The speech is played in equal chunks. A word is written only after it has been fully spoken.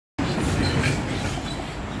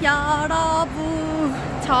여러분,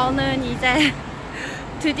 저는 이제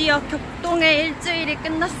드디어 격동의 일주일이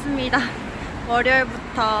끝났습니다.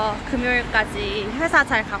 월요일부터 금요일까지 회사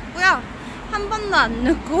잘 갔고요. 한 번도 안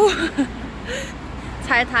늦고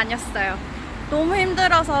잘 다녔어요. 너무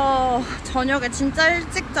힘들어서 저녁에 진짜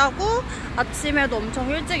일찍 자고 아침에도 엄청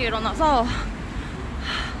일찍 일어나서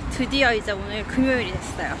드디어 이제 오늘 금요일이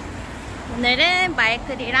됐어요. 오늘은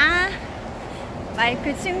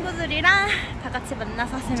마이클 친구들이랑 다 같이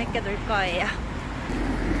만나서 재밌게 놀 거예요.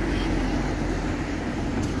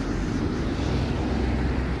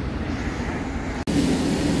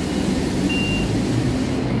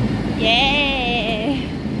 예.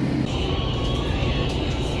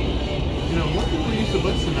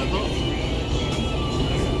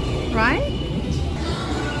 Right?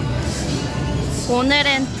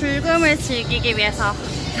 오늘은 불금을 즐기기 위해서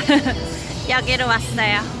여기로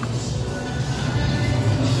왔어요.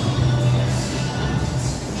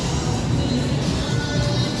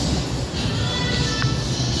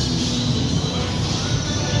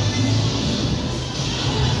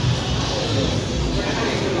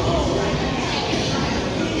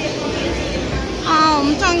 아,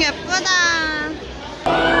 엄청 예쁘다.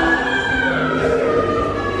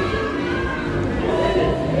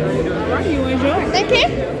 Thank you.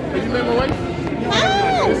 Did you met my wife?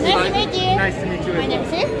 Ah, nice to meet you. Nice to meet you. My name's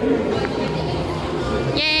Sue.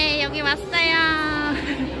 예, 여기 왔어요.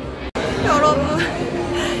 여러분,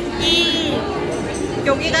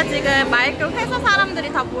 여기가 지금 마이클 회사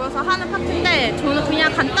사람들이 다 모여서 하는 파티인데 저는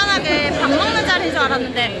그냥 간단하게 밥 먹는 자리인 줄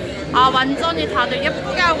알았는데 완전히 다들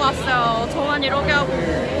예쁘게 하고 왔어요. 저만 이렇게 하고.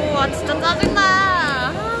 진짜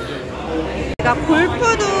짜증나.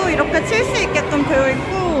 골프도 이렇게 칠 수 있게끔 되어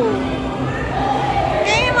있고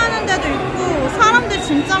게임하는 데도 있고 사람들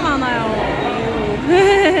진짜 많아요.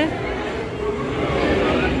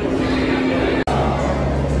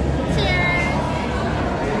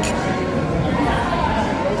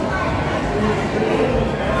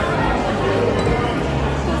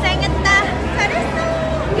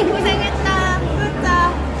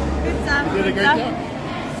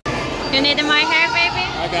 You need my hair, baby?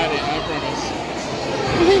 I got it, I promise.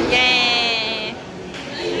 예.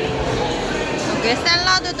 여기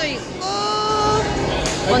샐러드도 있고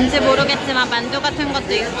뭔지 모르겠지만 만두 같은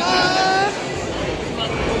것도 있고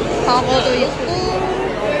버거도 있고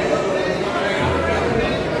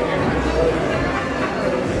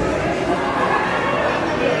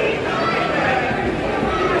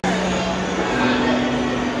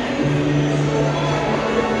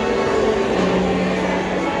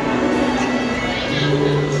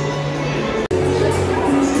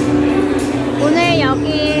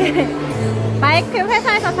여기 마이클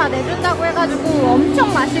회사에서 다 내준다고 해가지고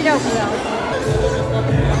엄청 마시려고요.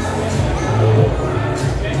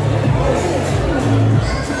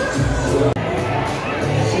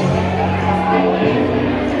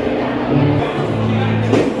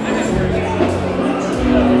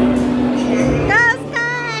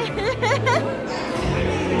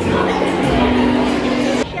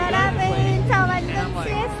 여러분, 저 완전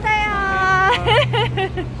취했어요.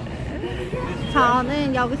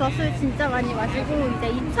 저는 여기서 술 진짜 많이 마시고 이제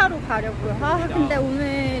 2차로 가려고요. 근데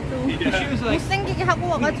오늘 좀 못생기게 하고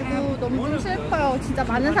와가지고 너무 좀 슬퍼요. 진짜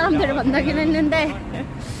많은 사람들을 만나긴 했는데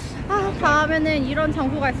다음에는 이런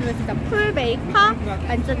장소가 있으면 진짜 풀 메이크업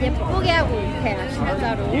완전 예쁘게 하고 올게요.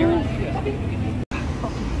 진짜로.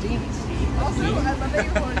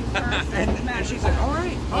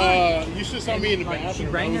 You should saw me in the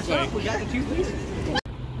bathroom.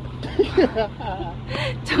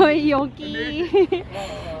 저희 여기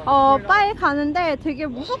바에 가는데 되게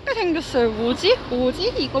무섭게 생겼어요. 뭐지?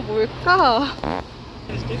 이거 뭘까?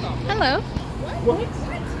 Hello.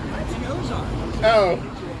 Oh.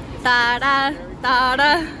 따라.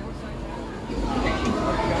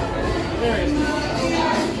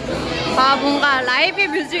 뭔가 라이브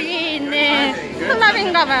뮤직이 있는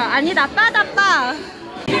클럽인가봐요. 아니다, 빠다빠.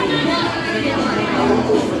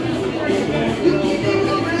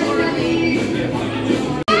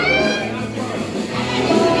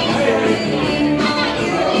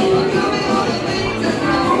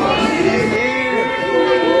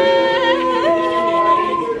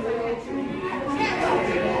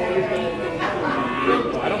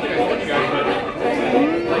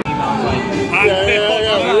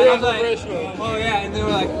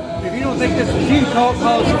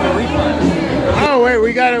 Oh wait,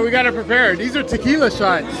 we gotta prepare. These are tequila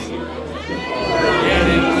shots.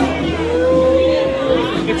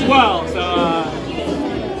 It's 12, so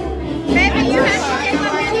Maybe you have to take a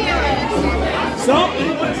video. Salt?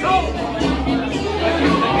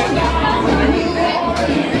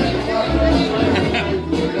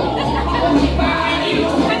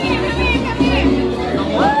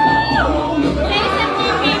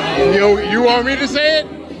 Oh, you want me to say it?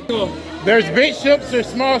 There's big ships, there's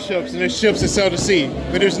small ships, and there's ships that sail to sea.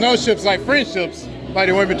 But there's no ships like friendships, like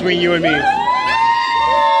the one between you and me.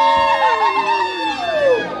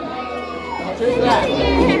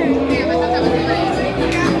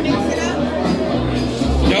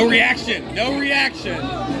 No reaction. No reaction.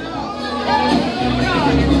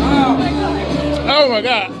 Oh my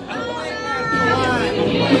God.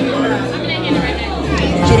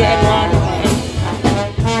 Should have had line.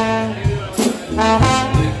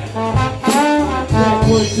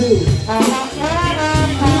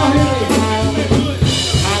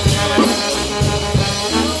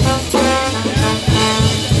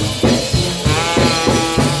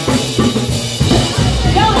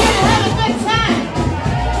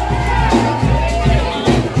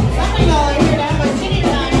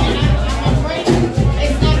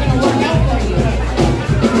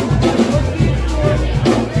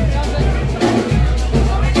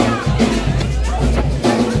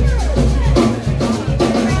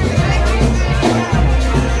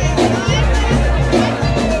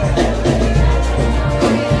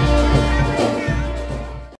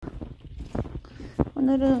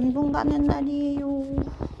 오늘은 운동 가는 날이에요.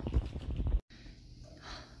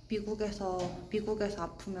 미국에서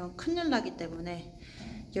아프면 큰일 나기 때문에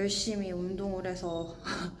열심히 운동을 해서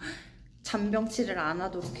잔병치를 안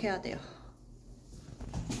하도록 해야 돼요.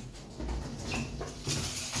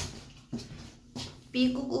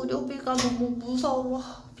 미국 의료비가 너무 무서워.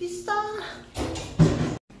 비싸.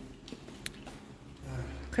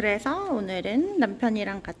 그래서 오늘은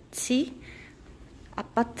남편이랑 같이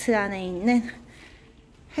아파트 안에 있는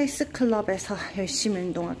헬스클럽에서 열심히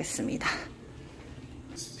운동하겠습니다.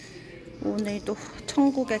 오늘도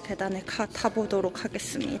천국의 계단을 타보도록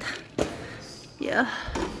하겠습니다. 야.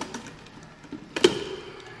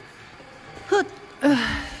 훗.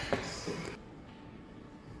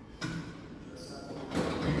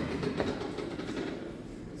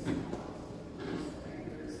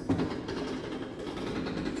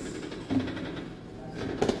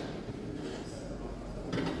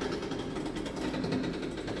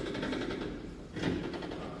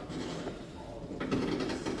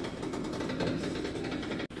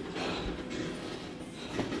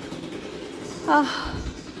 아,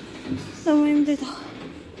 너무 힘들다.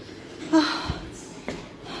 아.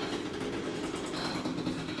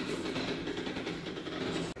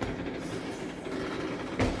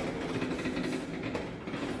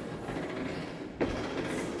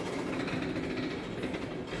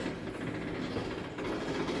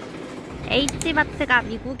 H마트가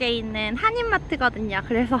미국에 있는 한인마트거든요.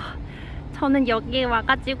 그래서 저는 여기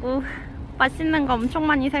와가지고 맛있는 거 엄청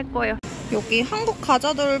많이 살 거예요. 여기 한국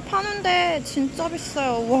과자들 파는데 진짜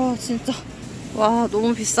비싸요. 와, 진짜. 와,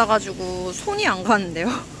 너무 비싸가지고 손이 안 가는데요.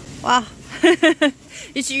 와.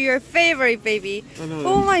 It's your favorite, baby. I know.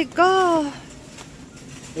 Oh my god.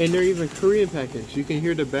 And they're even Korean packaged. You can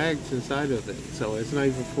hear the bags inside of it, so it's not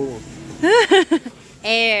even full.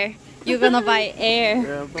 Air. You're gonna buy air.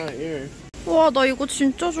 Yeah, I'm buying air. 와, 나 이거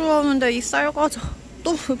진짜 좋아하는데 이 쌀과자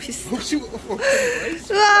너무 비싸. What you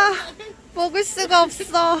우와, 먹을 수가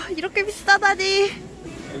없어. 이렇게 비싸다니.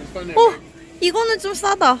 이거는 좀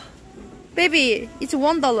싸다. Baby, it's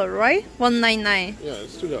 $1, right? $1.99. Yeah,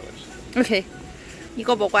 it's $2. 오케이.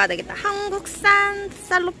 이거 먹어야 되겠다. 한국산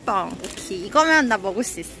쌀로빵. 오케이. 이거면 나 먹을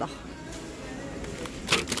수 있어.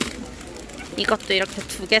 이것도 이렇게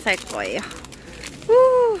 2개 살 거예요.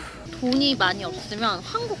 후. 돈이 많이 없으면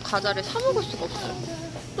한국 과자를 사 먹을 수가 없어요.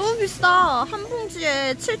 너무 비싸. 한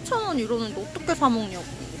봉지에 7,000원 이러는데 어떻게 사 먹냐고.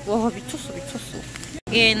 와, 미쳤어.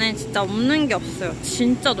 여기에는 진짜 없는 게 없어요.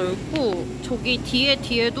 진짜 넓고 저기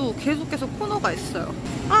뒤에도 계속 코너가 있어요.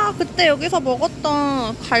 아, 그때 여기서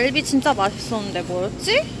먹었던 갈비 진짜 맛있었는데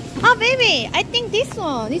뭐였지? 아, baby, I think this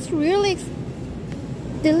one is really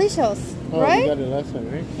delicious, right? You got it last time,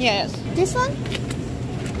 right? Yes. This one?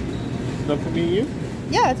 Not for me and you?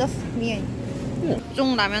 Yeah, just me and you.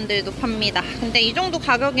 이쪽 라면들도 팝니다. 근데 이 정도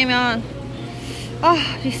가격이면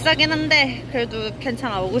비싸긴 한데 그래도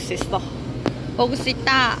괜찮아. 먹을 수 있어. 먹을 수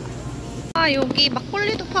있다. 아, 여기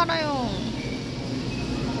막걸리도 팔아요.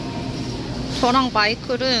 저랑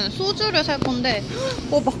마이클은 소주를 살 건데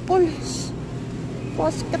막걸리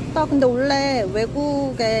맛있겠다. 근데 원래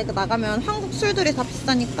외국에 나가면 한국 술들이 다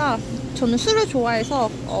비싸니까 저는 술을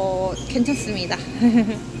좋아해서 괜찮습니다.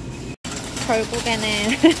 결국에는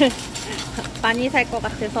많이 살 것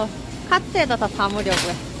같아서 카트에다 다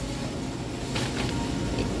담으려고요.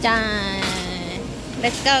 짠!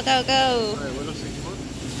 Let's go, go, go!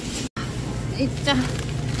 진짜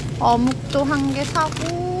어묵도 1개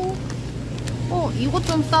사고, 이것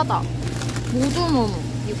좀 싸다. 모둠 어묵.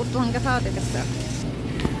 이것도 1개 사야 되겠어요.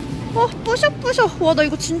 뿌셔뿌셔. 와, 나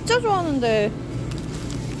이거 진짜 좋아하는데.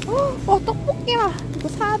 떡볶이야. 이거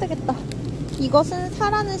사야 되겠다. 이것은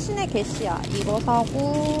사라는 신의 계시야. 이거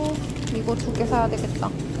사고 이거 2개 사야 되겠다.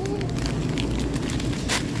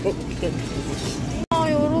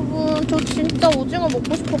 여러분, 저 진짜 오징어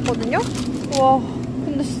먹고 싶었거든요? 와,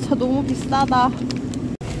 근데 진짜 너무 비싸다.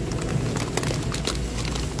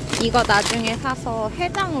 이거 나중에 사서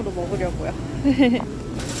해장으로 먹으려고요.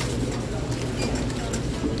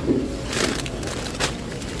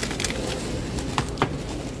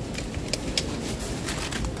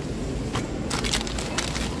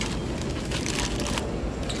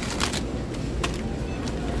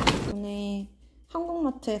 오늘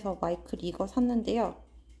한국마트에서 마이크를 이거 샀는데요.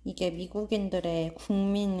 이게 미국인들의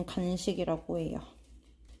국민 간식이라고 해요.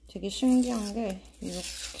 되게 신기한 게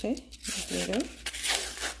이렇게 여기를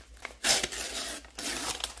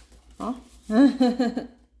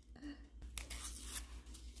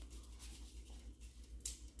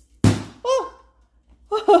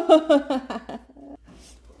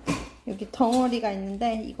여기 덩어리가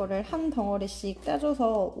있는데 이거를 한 덩어리씩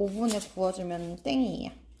떼줘서 오븐에 구워주면 땡이에요.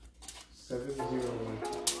 701.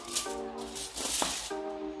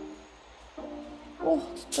 오,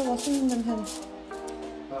 진짜 맛있는 냄새나.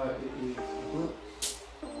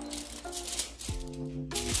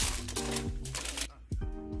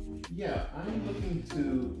 Yeah, I'm looking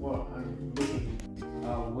to. Well, I'm looking.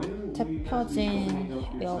 When 데펴진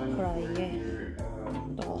에어프라이에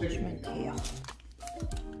넣어주면 돼요.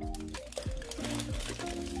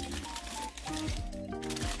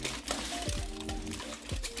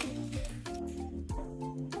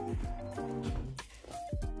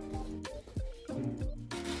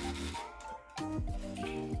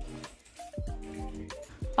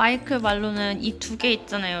 마이크 말로는 이 2개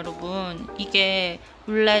있잖아요, 여러분. 이게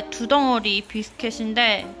원래 2덩어리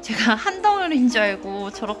비스켓인데 제가 한 덩어리인 줄 알고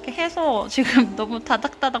저렇게 해서 지금 너무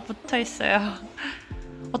다닥다닥 붙어 있어요.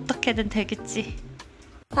 어떻게든 되겠지.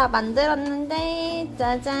 다 만들었는데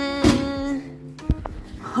짜잔.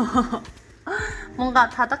 뭔가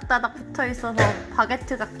다닥다닥 붙어 있어서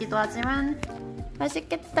바게트 같기도 하지만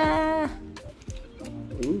맛있겠다.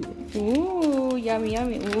 Ooh, yummy,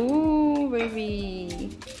 yummy. Ooh, baby.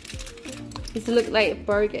 This look like a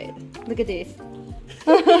burger. Look at this.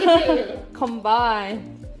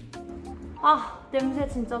 Combine. 아, 냄새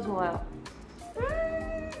진짜 좋아요.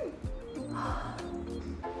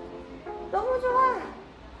 너무 좋아.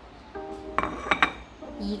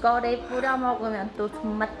 이거를 뿌려 먹으면 또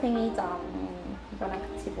존맛탱이죠. 이거랑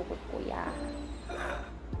같이 먹을 거야.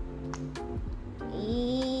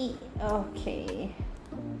 오케이.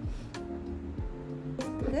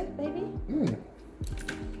 Good, baby?